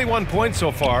gotten 21 points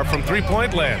so far from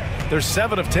three-point land. They're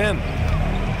 7 of 10.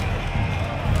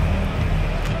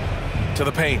 To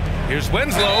the paint. Here's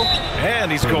Winslow,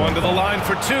 and he's going to the line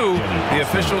for two. The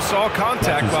official saw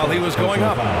contact while he was going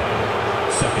up.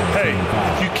 Hey,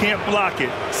 if you can't block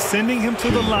it, sending him to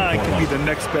the line can be the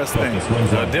next best thing.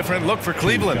 A different look for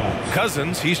Cleveland.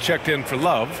 Cousins, he's checked in for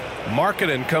Love.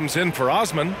 Markkanen comes in for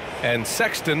Osman, and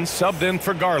Sexton subbed in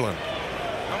for Garland.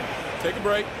 Take a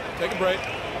break. Take a break.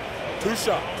 2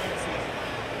 shots.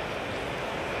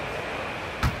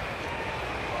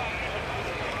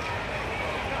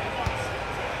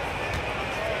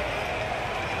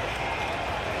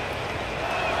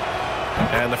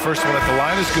 And the first one at the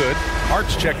line is good.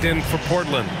 Hart's checked in for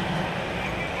Portland.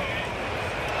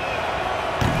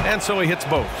 And so he hits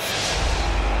both.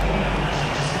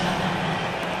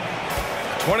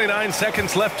 29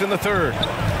 seconds left in the third.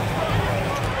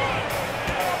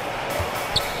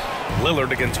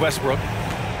 Lillard against Westbrook.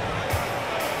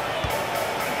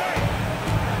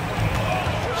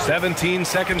 17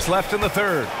 seconds left in the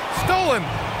third. Stolen.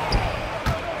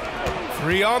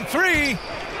 3-on-3.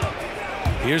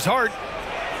 Here's Hart.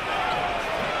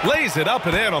 Lays it up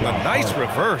and in on the nice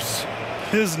reverse.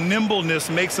 His nimbleness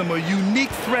makes him a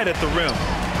unique threat at the rim.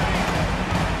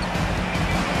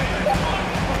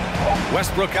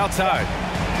 Westbrook outside.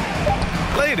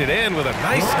 Laid it in with a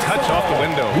nice touch off the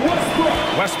window.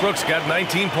 Westbrook's got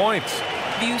 19 points.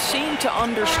 You seem to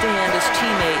understand his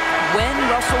teammate when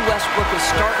Russell Westbrook is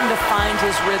starting to find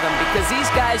his rhythm, because these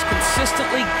guys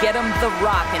consistently get him the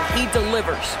rock, and he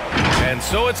delivers. And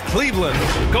so it's Cleveland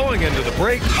going into the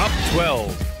break up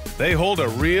 12. They hold a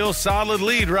real solid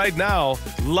lead right now.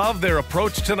 Love their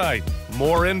approach tonight.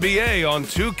 More NBA on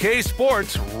 2K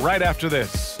Sports right after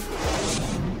this.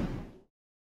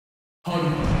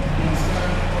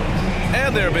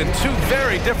 And there have been two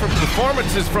very different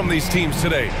performances from these teams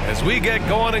today as we get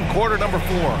going in quarter number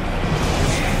 4.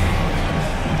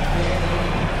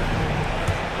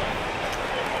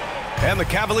 And the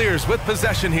Cavaliers with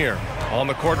possession here. On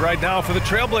the court right now for the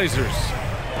Trailblazers.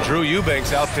 Drew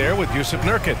Eubanks out there with Yusuf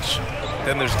Nurkic.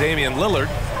 Then there's Damian Lillard.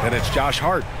 Then it's Josh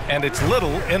Hart. And it's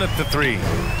Little in at the 3.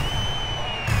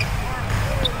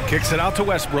 Kicks it out to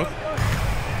Westbrook.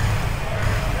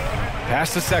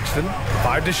 Pass to Sexton.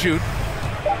 5 to shoot.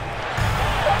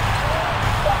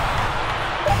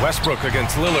 Westbrook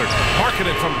against Lillard. Marking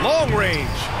it from long range.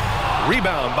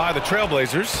 Rebound by the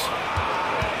Trailblazers.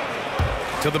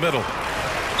 To the middle.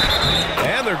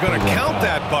 And they're going to count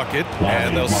that bucket,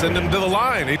 and they'll send him to the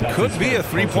line. It could be a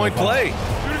three-point play.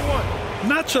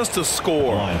 Not just to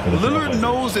score. Lillard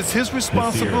knows it's his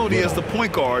responsibility as the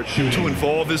point guard to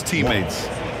involve his teammates.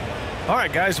 All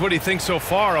right, guys, what do you think so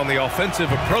far on the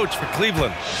offensive approach for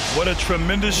Cleveland? What a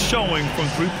tremendous showing from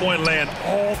three-point land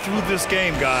all through this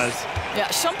game, guys. Yeah,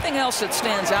 something else that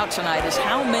stands out tonight is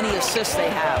how many assists they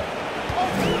have.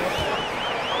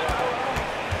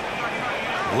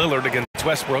 Lillard against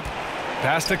Westbrook.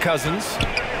 Pass to Cousins.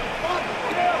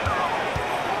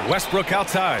 Westbrook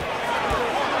outside.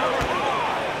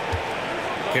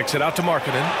 Kicks it out to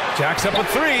Markkanen. Jacks up a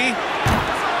 3.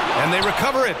 And they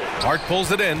recover it. Hart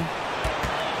pulls it in.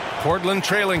 Portland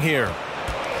trailing here.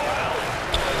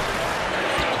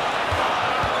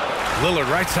 Lillard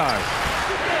right side.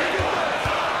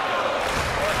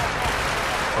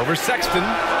 Over Sexton.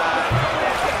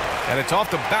 And it's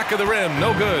off the back of the rim.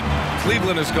 No good.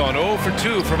 Cleveland has gone 0 for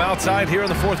 2 from outside here in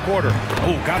the fourth quarter.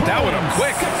 Oh, got that one up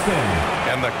quick.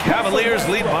 And the Cavaliers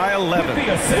lead by 11.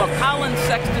 Well, Colin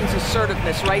Sexton's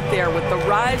assertiveness right there with the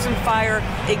rise and fire,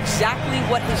 exactly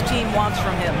what his team wants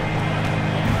from him.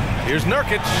 Here's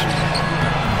Nurkic.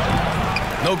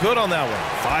 No good on that one.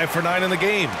 5 for 9 in the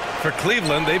game. For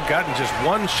Cleveland, they've gotten just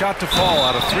 1 shot to fall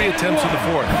out of 3 attempts in the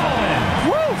fourth.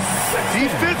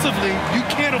 Defensively, you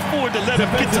can't afford to let him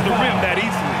get to the rim that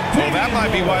easily. Well, that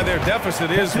might be why their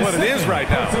deficit is what it is right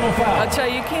now. I'll tell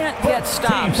you, you can't get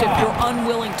stops if you're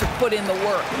unwilling to put in the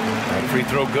work. Free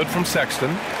throw good from Sexton.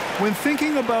 When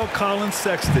thinking about Colin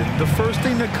Sexton, the first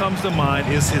thing that comes to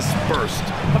mind is his burst.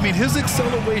 I mean, his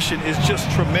acceleration is just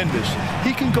tremendous.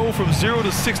 He can go from 0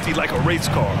 to 60 like a race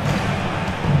car.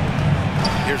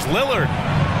 Here's Lillard.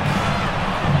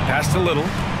 Pass to Little.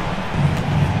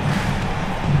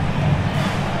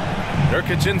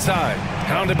 Nurkic inside,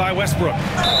 pounded by Westbrook.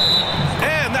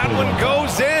 And that one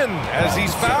goes in as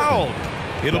he's fouled.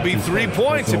 It'll be 3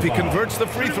 points if he converts the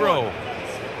free throw.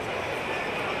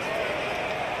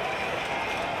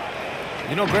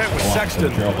 You know, Grant, with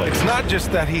Sexton, it's not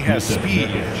just that he has speed.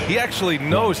 He actually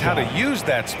knows how to use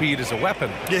that speed as a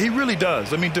weapon. Yeah, he really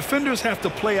does. I mean, defenders have to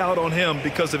play out on him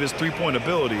because of his three-point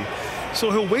ability. So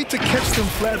he'll wait to catch them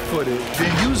flat-footed,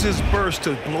 then use his burst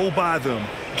to blow by them,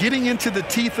 getting into the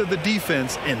teeth of the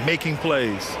defense and making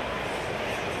plays.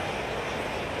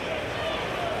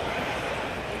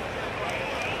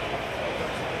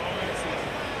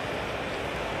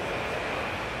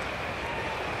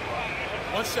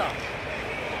 One shot.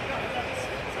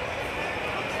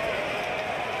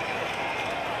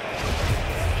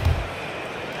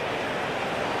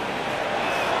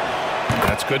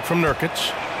 That's good from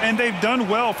Nurkic. And they've done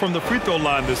well from the free throw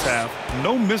line this half.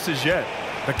 No misses yet.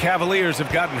 The Cavaliers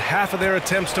have gotten half of their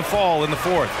attempts to fall in the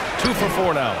fourth. 2 for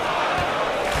 4 now.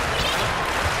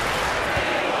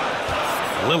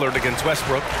 Lillard against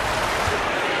Westbrook.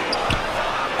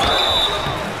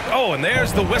 Oh, and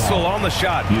there's the whistle on the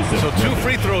shot. So 2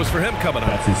 free throws for him coming up.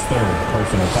 That's his third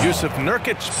personal foul. Yusuf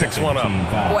Nurkic picks one up.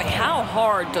 Boy, how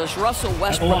hard does Russell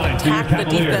Westbrook attack the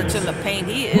defense in the paint?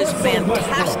 He is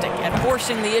fantastic at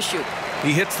forcing the issue.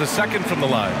 He hits the second from the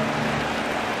line.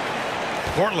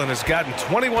 Portland has gotten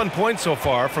 21 points so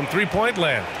far from three-point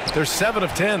land. They're 7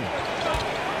 of 10.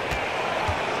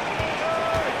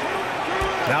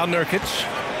 Now Nurkic.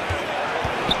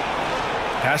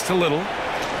 Pass to Little.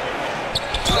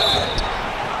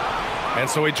 And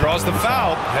so he draws the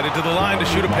foul, headed to the line to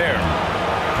shoot a pair.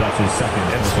 That's his second.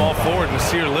 And small forward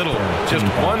Nasir Little, just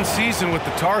 1 season with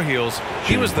the Tar Heels.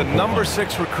 He was the number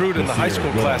 6 recruit in the high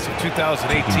school class of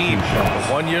 2018.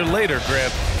 1 year later,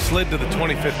 Grant slid to the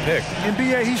 25th pick. And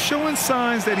B.A., he's showing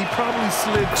signs that he probably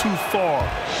slid too far.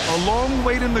 A long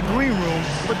wait in the green room,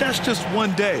 but that's just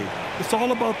one day. It's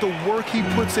all about the work he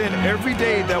puts in every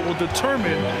day that will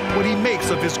determine what he makes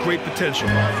of his great potential.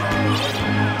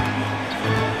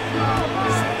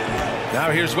 Now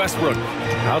here's Westbrook.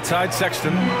 Outside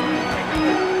Sexton.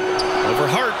 Over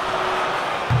Hart.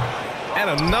 And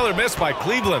another miss by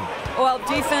Cleveland. Well,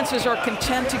 defenses are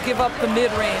content to give up the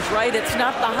mid-range, right? It's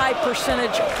not the high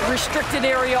percentage restricted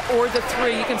area or the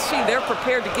 3. You can see they're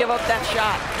prepared to give up that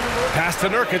shot. Pass to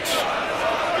Nurkic.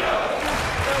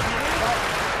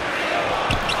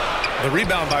 The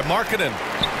rebound by Markkanen.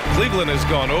 Cleveland has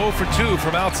gone 0 for 2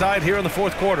 from outside here in the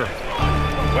fourth quarter.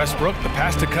 Westbrook, the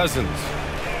pass to Cousins.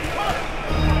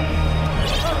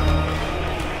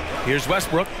 Here's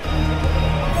Westbrook.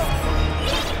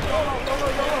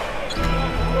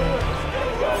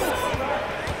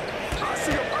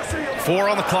 Four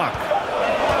on the clock.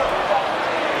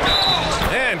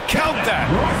 And count that.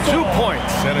 2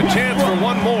 points and a chance for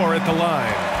one more at the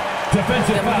line. The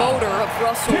motor of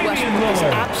Russell Westbrook is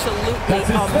absolutely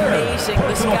amazing.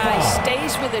 This guy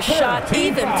stays with his shot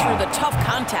even through the tough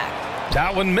contact.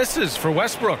 That one misses for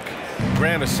Westbrook.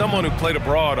 Grant, as someone who played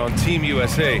abroad on Team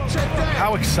USA,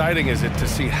 how exciting is it to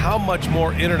see how much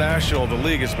more international the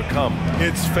league has become?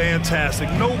 It's fantastic,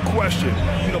 no question.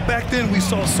 You know, back then we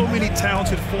saw so many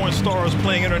talented foreign stars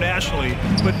playing internationally,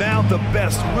 but now the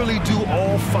best really do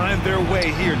all find their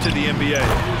way here to the NBA.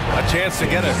 A chance to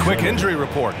get a quick injury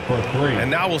report.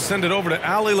 And now we'll send it over to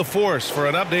Allie LaForce for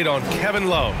an update on Kevin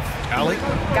Love. Allie?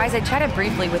 Guys, I chatted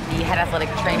briefly with the head athletic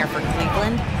trainer for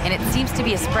Cleveland, and it seems to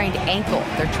be a sprained ankle.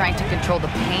 They're trying to control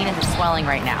the pain and the swelling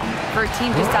right now. For a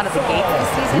team just out of the gate this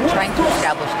season, trying to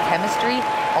establish chemistry,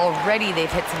 already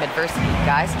they've hit some adversity,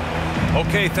 guys.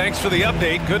 Okay, thanks for the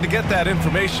update. Good to get that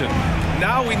information.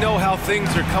 Now we know how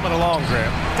things are coming along,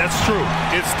 Grant. That's true.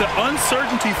 It's the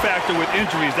uncertainty factor with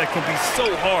injuries that can be so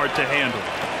hard to handle.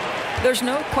 There's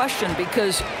no question,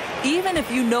 because even if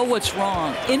you know what's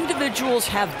wrong, individuals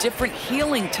have different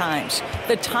healing times.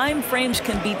 The time frames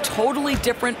can be totally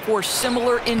different for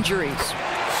similar injuries.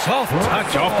 Soft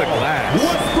touch off the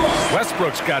glass.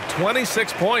 Westbrook's got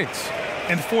 26 points.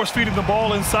 And force-feeding the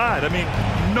ball inside. I mean,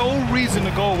 no reason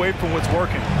to go away from what's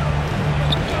working.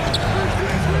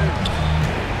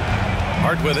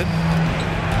 Hart with it.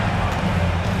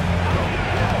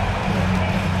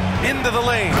 Into the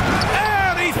lane.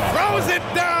 And he throws it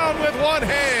down with one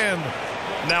hand.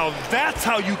 Now that's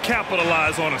how you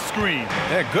capitalize on a screen.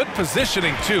 Yeah, good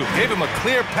positioning, too. Gave him a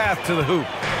clear path to the hoop.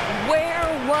 Where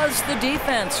was the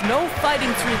defense? No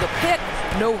fighting through the pick,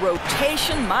 no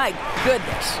rotation. My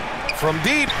goodness. From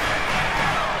deep.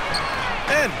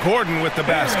 And Gordon with the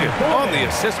basket on the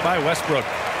assist by Westbrook.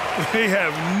 They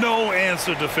have no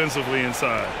answer defensively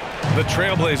inside. The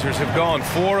Trailblazers have gone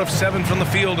 4 of 7 from the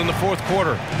field in the fourth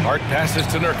quarter. Hart passes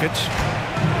to Nurkic.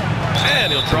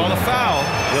 And he'll draw the foul.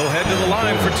 He'll head to the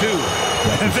line for 2.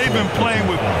 And they've been playing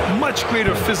with much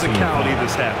greater physicality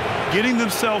this half. Getting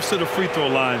themselves to the free throw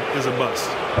line is a bust.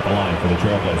 At the line for the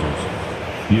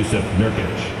Trailblazers, Yusuf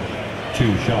Nurkic,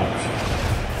 2 shots.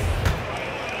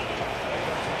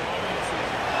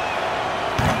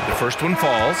 The first one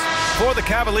falls for the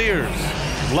Cavaliers.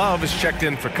 Love is checked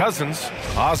in for Cousins.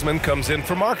 Osman comes in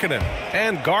for Markkanen.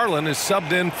 And Garland is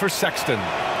subbed in for Sexton.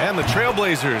 And the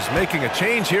Trailblazers making a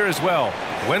change here as well.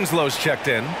 Winslow's checked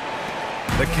in.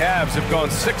 The Cavs have gone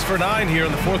 6 for 9 here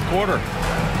in the fourth quarter.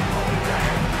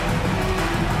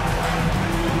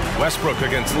 Westbrook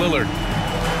against Lillard.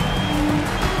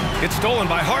 It's stolen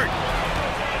by Hart.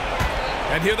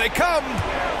 And here they come.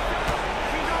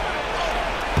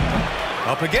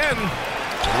 Up again.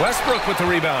 Westbrook with the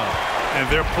rebound. And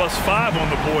they're +5 on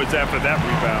the boards after that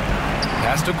rebound.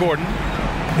 Pass to Gordon.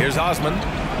 Here's Osman.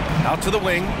 Out to the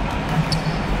wing.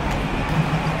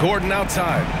 Gordon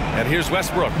outside. And here's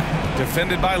Westbrook.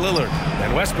 Defended by Lillard.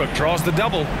 And Westbrook draws the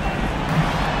double.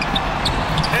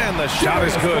 And the shot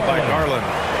is good by Garland.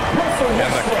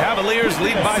 And the Cavaliers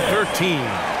lead by 13.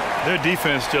 Their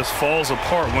defense just falls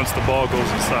apart once the ball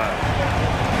goes inside.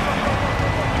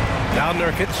 Now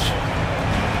Nurkic.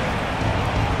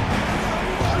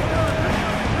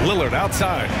 Lillard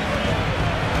outside.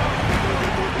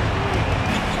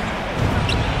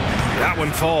 That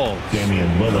one falls. Damian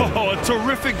Lillard. Oh, a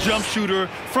terrific jump shooter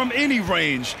from any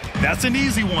range. That's an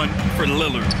easy one for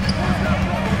Lillard.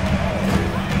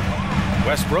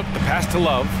 Westbrook, the pass to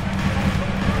Love.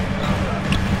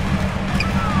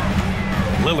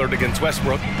 Lillard against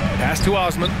Westbrook. Pass to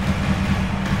Osman.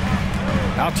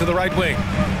 Out to the right wing.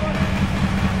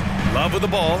 Love with the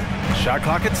ball. Shot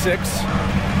clock at 6.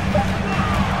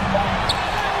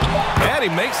 And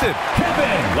he makes it.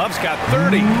 Love's got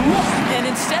 30. And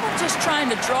instead of just trying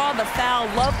to draw the foul,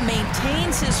 Love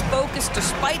maintains his focus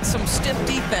despite some stiff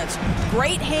defense.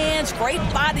 Great hands, great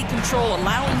body control,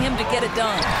 allowing him to get it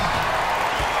done.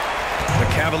 The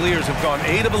Cavaliers have gone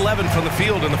 8 of 11 from the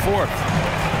field in the fourth.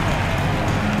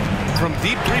 From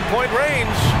deep three-point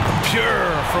range. Pure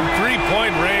from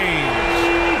three-point range.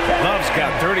 Love's got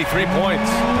 33 points.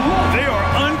 They are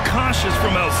unconscious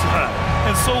from outside.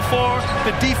 And so far,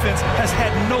 the defense has had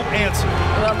no answer.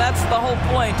 Well, that's the whole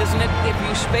point, isn't it? If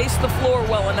you space the floor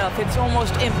well enough, it's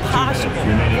almost impossible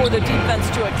for the defense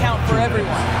to account for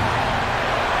everyone.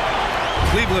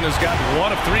 Cleveland has got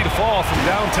 1 of 3 to fall from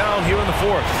downtown here in the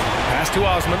fourth. Pass to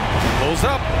Osman. Pulls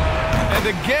up. And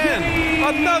again,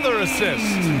 another assist.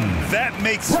 That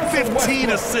makes 15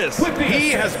 assists.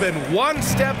 He has been 1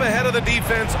 step ahead of the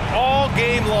defense all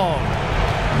game long.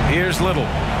 Here's Little.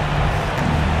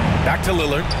 Back to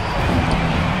Lillard.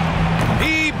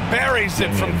 He buries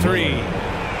it from 3.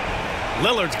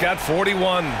 Lillard's got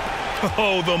 41.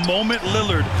 Oh, the moment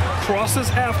Lillard crosses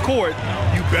half court,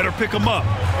 you better pick him up.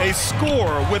 A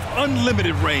scorer with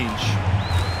unlimited range.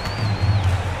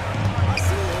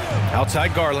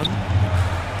 Outside Garland.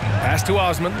 Pass to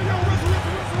Osman.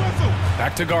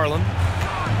 Back to Garland.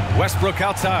 Westbrook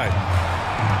outside.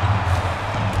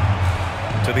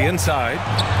 To the inside.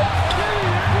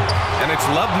 And it's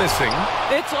Love missing.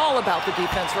 It's all about the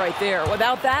defense right there.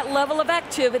 Without that level of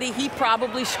activity, he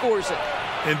probably scores it.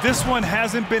 And this one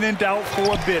hasn't been in doubt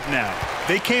for a bit now.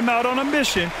 They came out on a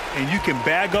mission, and you can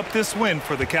bag up this win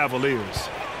for the Cavaliers.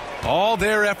 All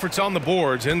their efforts on the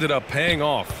boards ended up paying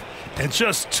off. And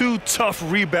just 2 tough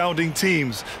rebounding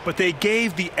teams, but they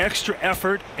gave the extra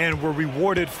effort and were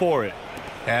rewarded for it.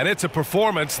 And it's a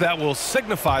performance that will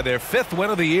signify their 5th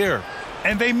win of the year.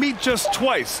 And they meet just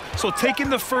twice, so taking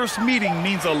the first meeting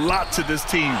means a lot to this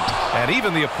team. And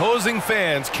even the opposing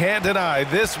fans can't deny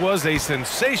this was a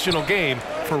sensational game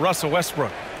for Russell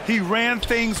Westbrook. He ran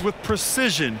things with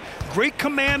precision, great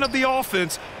command of the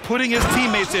offense, putting his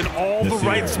teammates in all the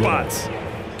right spots.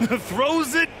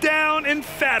 Throws it down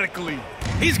emphatically.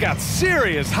 He's got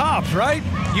serious hops, right?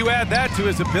 You add that to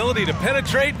his ability to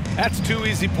penetrate, that's 2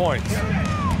 easy points.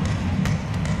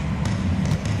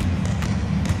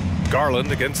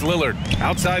 Garland against Lillard.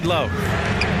 Outside Love.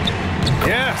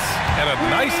 Yes, and a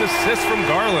nice assist from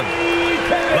Garland.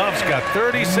 Love's got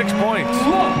 36 points.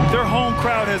 Their home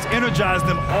crowd has energized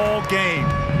them all game.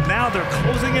 now they're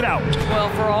closing it out. Well,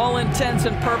 for all intents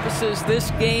and purposes,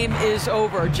 this game is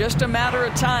over. Just a matter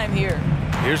of time here.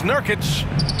 Here's Nurkic.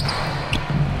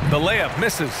 The layup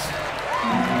misses.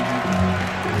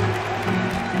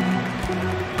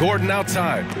 Gordon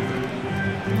outside.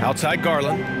 Outside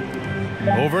Garland.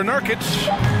 Over Nurkic.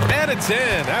 And it's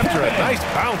in after a nice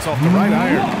bounce off the right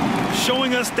iron.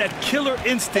 Showing us that killer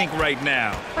instinct right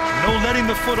now. No letting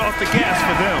the foot off the gas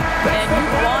for them. And you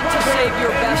want to save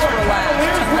your best for last.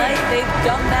 Tonight, they've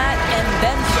done that and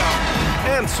then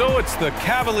some. And so it's the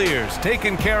Cavaliers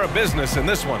taking care of business in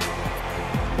this one.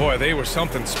 Boy, they were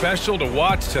something special to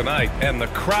watch tonight, and the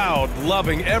crowd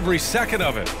loving every second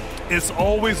of it. It's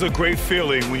always a great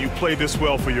feeling when you play this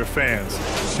well for your fans.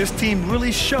 This team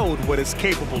really showed what it's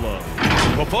capable of.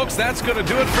 Well, folks, that's going to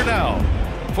do it for now.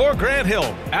 For Grant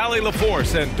Hill, Allie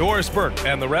LaForce, and Doris Burke,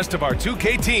 and the rest of our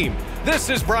 2K team, this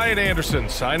is Brian Anderson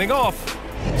signing off.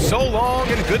 So long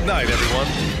and good night,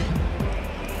 everyone.